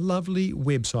lovely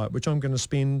website, which I'm going to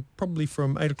spend probably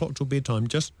from 8 o'clock till bedtime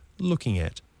just looking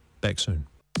at. Back soon.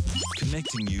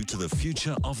 Connecting you to the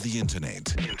future of the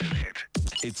internet.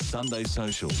 It's Sunday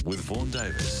Social with Vaughan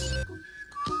Davis.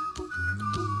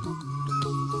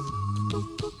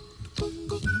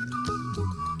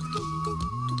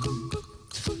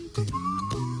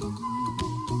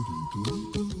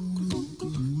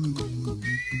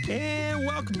 And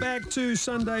welcome back to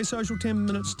Sunday Social, 10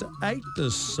 minutes to 8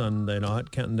 this Sunday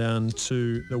night, counting down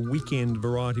to the weekend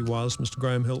Variety Wireless. Mr.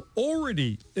 Graham Hill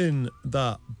already in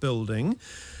the building.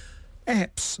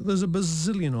 Apps, there's a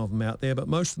bazillion of them out there, but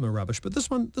most of them are rubbish. But this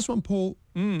one, Paul,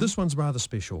 this one's rather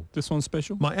special. This one's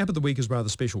special? My app of the week is rather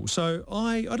special. So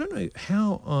I don't know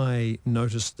how I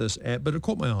noticed this app, but it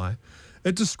caught my eye.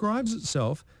 It describes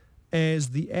itself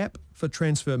as the app for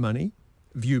transfer money,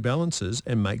 view balances,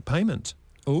 and make payment.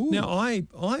 Ooh. Now,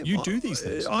 You do these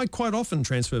things. I quite often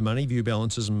transfer money, view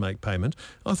balances, and make payment.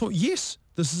 I thought, yes,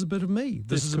 this is a bit of me.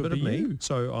 This is a bit of me. You.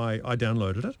 So I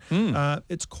downloaded it.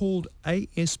 It's called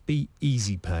ASB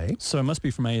Easy Pay. So it must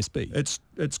be from ASB.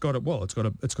 It's got the logo.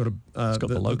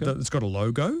 It's got a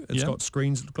logo. It's got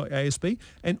screens that look like ASB.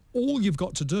 And all you've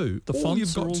got to do,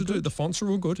 the fonts are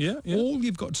all good. Yeah. All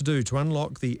you've got to do to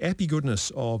unlock the appy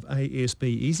goodness of ASB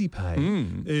Easy Pay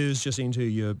is just enter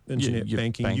your internet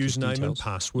banking username and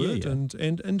password,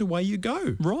 and away you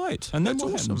go. Right. And then That's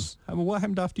what awesome. happens? What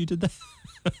happened after you did that?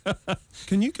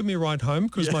 Can you give me a ride home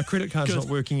because my credit card's not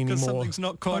working anymore? Because something's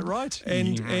not quite right.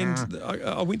 And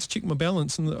I went to check my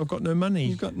balance and I've got no money.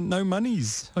 You've got no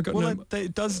monies.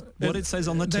 It does what it says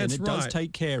on the tin. It does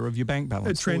take care of your bank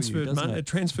balance. It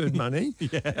transferred money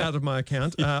out of my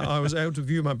account. I was able to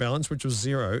view my balance, which was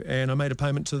zero, and I made a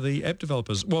payment to the app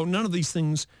developers. Well, none of these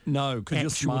things because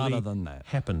you're smarter than that.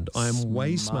 Happened. I am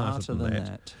way smarter than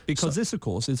that. Because this, of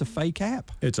course, is a fake app.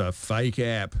 It's a fake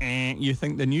app. You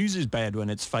think the news is bad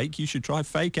when it's fake. You should try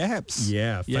fake apps.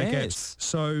 Yeah, fake apps.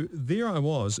 So there I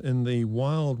was in the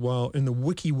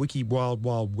wiki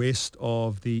wild west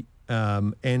of the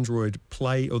Android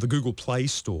Play or the Google Play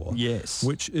Store. Yes.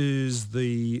 Which is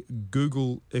the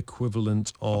Google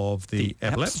equivalent of the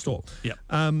Apple App Store. Yeah.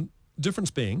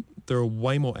 Difference being there are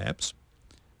way more apps.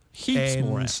 Heaps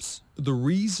more apps. The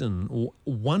reason, or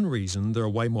one reason there are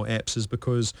way more apps is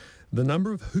because the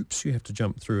number of hoops you have to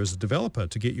jump through as a developer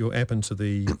to get your app into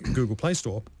the Google Play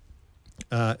Store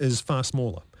is far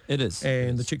smaller. It is.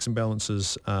 And the checks and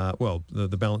balances,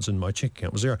 the balance in my check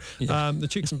account was zero. Yeah. The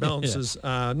checks and balances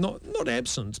are not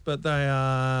absent, but they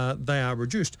are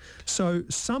reduced. So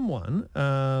someone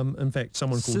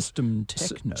called System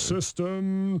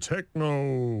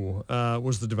Techno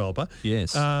was the developer.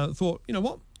 Yes. Thought, you know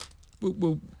what?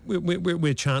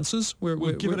 We're chances.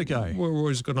 We'll give it a go. We're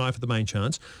always got an eye for the main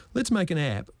chance. Let's make an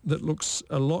app that looks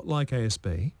a lot like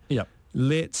ASB. Yep.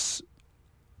 Let's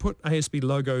put ASB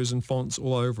logos and fonts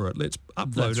all over it. Let's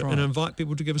upload it and invite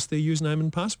people to give us their username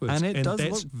and passwords. And it does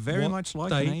look very much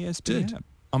like an ASB app.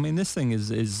 I mean, this thing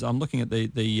is I'm looking at the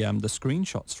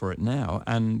screenshots for it now,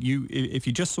 and if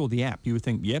you just saw the app, you would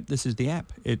think, yep, this is the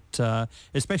app. It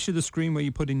especially the screen where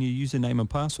you put in your username and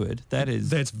password.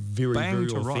 That's very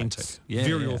authentic. Yeah,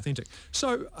 very authentic.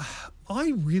 So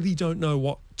I really don't know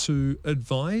what to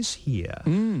advise here.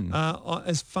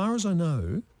 As far as I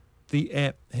know, the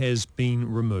app has been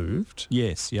removed.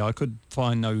 Yes, I could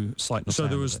find no sight nor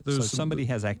sound of it. So somebody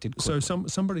has acted quickly. So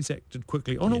somebody's acted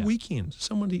quickly on a weekend.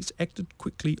 Somebody's acted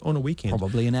quickly on a weekend.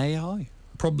 Probably an AI.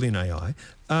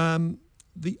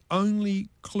 The only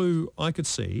clue I could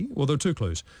see, well, there were two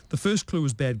clues. The first clue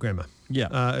was bad grammar.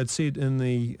 Yeah. It said and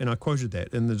I quoted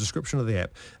that in the description of the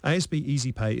app, ASB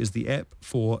Easy Pay is the app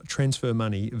for transfer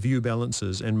money, view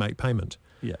balances, and make payment.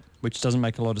 Yeah, which doesn't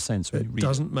make a lot of sense when you read it.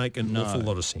 Doesn't make an awful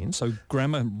lot of sense. So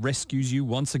grammar rescues you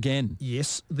once again.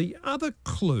 Yes. The other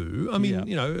clue,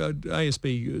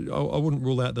 ASB, I wouldn't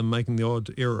rule out them making the odd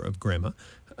error of grammar.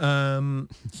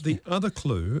 The other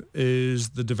clue is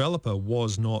the developer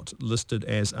was not listed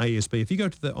as ASB. If you go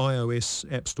to the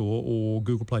iOS App Store or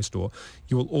Google Play Store,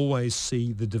 you will always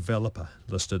see the developer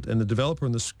listed. And the developer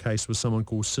in this case was someone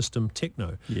called System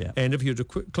Techno. Yeah. And if you were to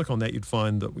click on that, you'd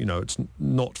find that, it's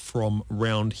not from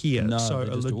round here. No, so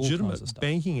they a just do all kinds legitimate of stuff.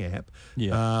 banking app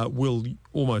Yeah. will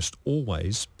almost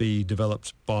always be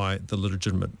developed by the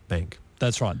legitimate bank.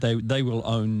 That's right. They will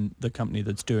own the company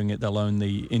that's doing it. They'll own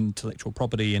the intellectual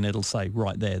property, and it'll say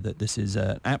right there that this is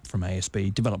an app from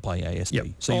ASB, developed by ASB. Yep.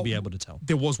 So you'll be able to tell.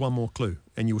 There was one more clue,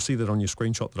 and you'll see that on your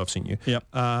screenshot that I've sent you. Yep.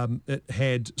 It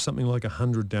had something like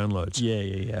 100 downloads.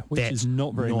 Yeah. Which That's is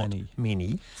not very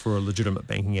many for a legitimate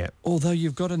banking app. Although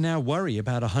you've got to now worry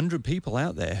about 100 people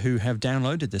out there who have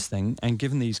downloaded this thing and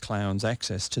given these clowns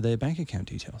access to their bank account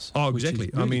details. Oh, which is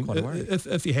exactly. really quite a worry.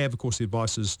 if you have, of course, the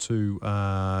advice is to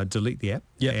delete the app.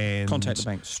 Yeah, and contact the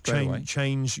bank straight away.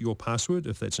 Change your password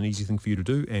if that's an easy thing for you to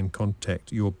do, and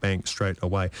contact your bank straight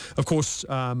away. Of course,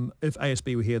 if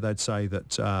ASB were here, they'd say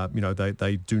that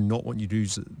they do not want you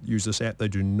to use this app. They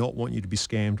do not want you to be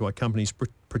scammed by companies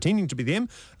pretending to be them.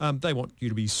 They want you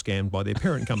to be scammed by their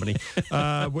parent company,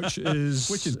 which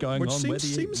is going on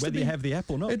whether you have the app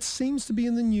or not. It seems to be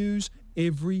in the news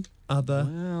every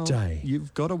other day.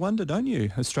 You've got to wonder, don't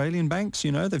you? Australian banks,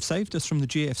 they've saved us from the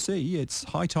GFC. It's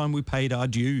high time we paid our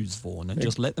dues, Vaughan, and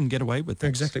just let them get away with this.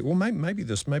 Exactly. Well, maybe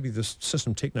this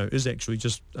System Techno is actually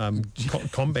just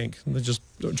Combank. They're just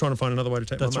trying to find another way to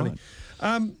take That's my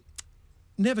money.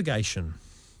 Navigation.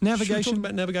 Should we talk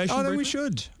about navigation? Oh, no, briefly? we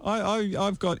should.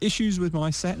 I've got issues with my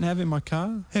sat-nav in my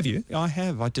car. Have you? I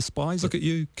have. I despise Look it. at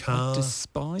you, car, I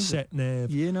despise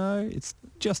sat-nav. it. It's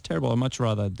just terrible. I'd much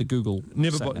rather the Google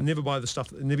sat-nav. Never buy the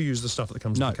stuff. Never use the stuff that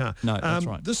comes in the car. No, that's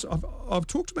right. I've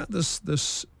talked about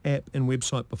this app and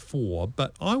website before,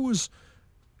 but I was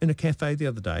in a cafe the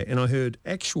other day and I heard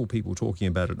actual people talking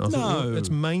about it. And I thought, well, it's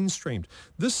mainstreamed.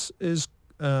 This is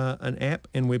an app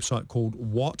and website called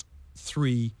What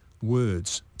 3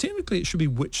 Words. Technically, it should be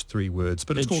Which 3 Words,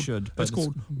 but it's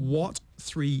called What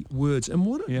 3 Words. And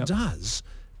what it does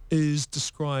is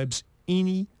describes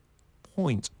any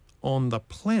point on the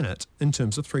planet in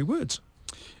terms of 3 words.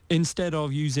 Instead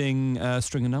of using a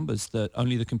string of numbers that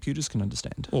only the computers can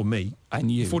understand. Or me.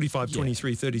 And you. 45,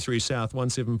 23, 33 south,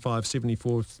 175,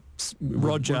 74.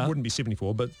 Roger. Wouldn't be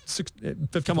 74, but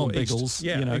 54 Come on, east. Biggles.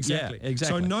 Yeah, exactly. Yeah,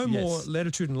 exactly. So no Yes. more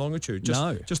latitude and longitude. Just,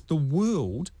 No. just the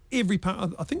world, every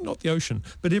part, I think not the ocean,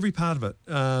 but every part of it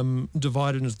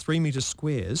divided into 3 metre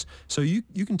squares. So you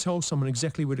can tell someone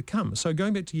exactly where to come. So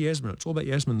going back to Yasmin, it's all about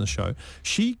Yasmin, the show.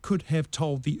 She could have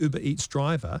told the Uber Eats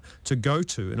driver to go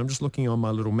to, and I'm just looking on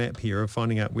my little map here of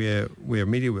finding out where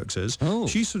MediaWorks is. Oh.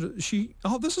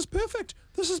 This is perfect.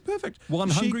 This is perfect.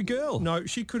 Hungry girl. No,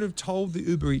 she could have told the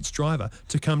Uber Eats driver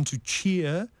to come to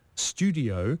Cheer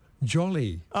Studio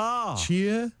Jolly.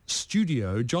 Cheer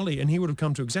Studio Jolly. And he would have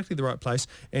come to exactly the right place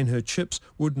and her chips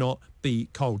would not be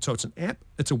cold. So it's an app.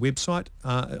 It's a website.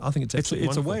 I think it's absolutely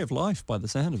It's a wonderful. way of life by the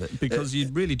sound of it, because you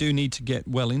really do need to get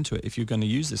well into it if you're going to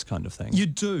use this kind of thing. You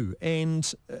do,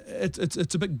 and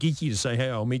it's a bit geeky to say, hey,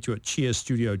 I'll meet you at Cheer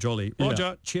Studio Jolly.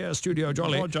 Roger, Cheer Studio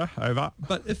Jolly. Roger, over.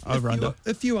 But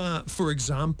if you are, for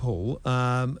example,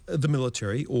 the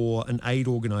military or an aid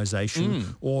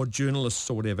organisation or journalists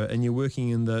or whatever, and you're working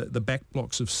in the back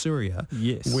blocks of Syria,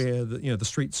 Yes. where the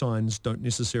street signs don't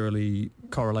necessarily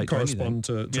correspond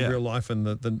to real life, and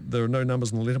there are no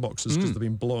numbers in the letterboxes because they've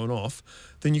been blown off,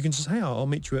 then you can just say, hey, I'll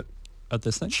meet you At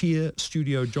this thing? Cheer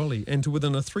Studio Jolly, and to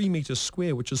within a 3 metre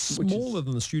square, which is smaller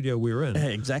than the studio we're in.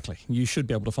 Exactly. You should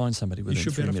be able to find somebody within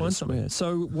 3 metres square.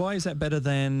 So why is that better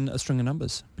than a string of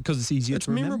numbers? Because it's easier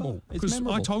to remember. Memorable. It's Because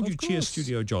memorable. I told you Of Cheer course.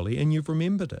 Studio Jolly, and you've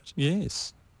remembered it.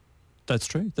 Yes. That's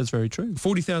true. That's very true.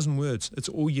 40,000 words. It's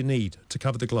all you need to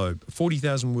cover the globe.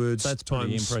 40,000 words. That's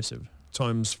pretty impressive.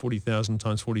 Times 40,000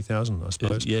 times 40,000, I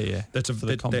suppose. Yeah. That's For the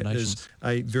that is combinations.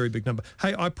 a very big number.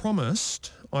 Hey, I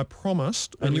promised. And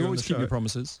earlier you in always the keep show- your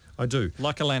promises. I do.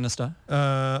 Like a Lannister.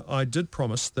 I did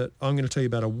promise that I'm going to tell you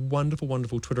about a wonderful,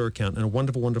 wonderful Twitter account and a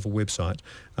wonderful, wonderful website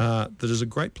that is a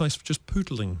great place for just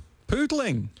pootling.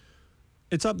 Pootling.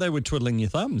 It's up there with twiddling your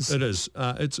thumbs. It is.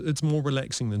 It's more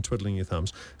relaxing than twiddling your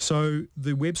thumbs. So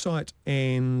the website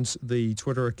and the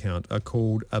Twitter account are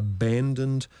called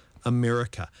Abandoned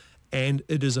America. And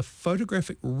it is a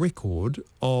photographic record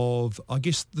of, I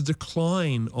guess, the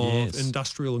decline of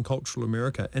industrial and cultural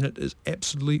America. And it is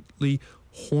absolutely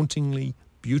hauntingly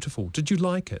beautiful. Did you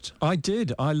like it? I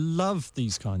did. I love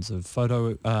these kinds of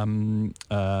photo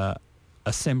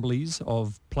assemblies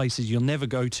of places you'll never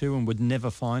go to and would never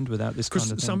find without this kind of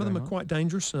thing. Some of them are going on. quite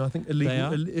dangerous and I think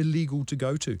illegal to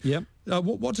go to. Yep.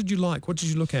 What did you like? What did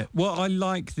you look at? Well, I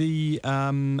like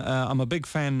I'm a big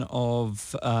fan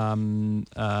of Modern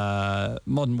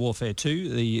Warfare 2,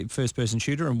 the first-person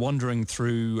shooter, and wandering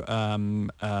through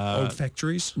Old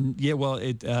factories. Yeah, well,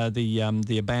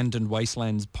 the abandoned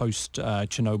wastelands post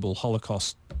Chernobyl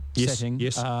Holocaust setting.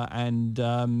 Yes. And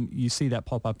you see that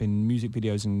pop up in music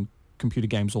videos and computer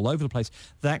games all over the place.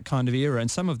 That kind of era,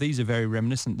 and some of these are very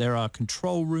reminiscent. There are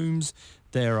control rooms.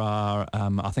 There are,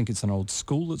 I think it's an old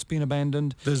school that's been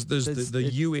abandoned. There's the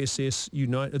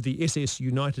SS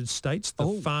United States,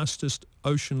 the fastest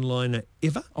ocean liner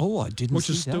ever. Oh, I didn't Which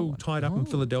see is that still one. tied up in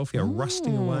Philadelphia,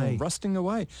 rusting away. Rusting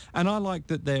away. And I like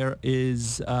that there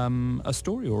is a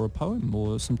story or a poem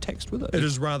or some text with it. It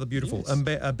is rather beautiful. Yes.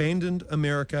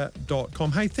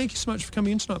 Abandonedamerica.com. Hey, thank you so much for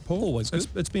coming in tonight, Paul. Always good.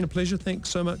 It's been a pleasure. Thanks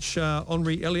so much,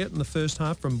 Henri Elliott in the first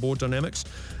half from Board Dynamics.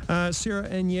 Sarah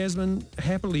and Yasmin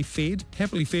happily fed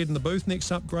in the booth.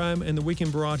 Next up, Graham and the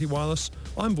Weekend Variety Wireless.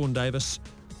 I'm Vaughan Davis.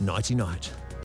 Nighty night.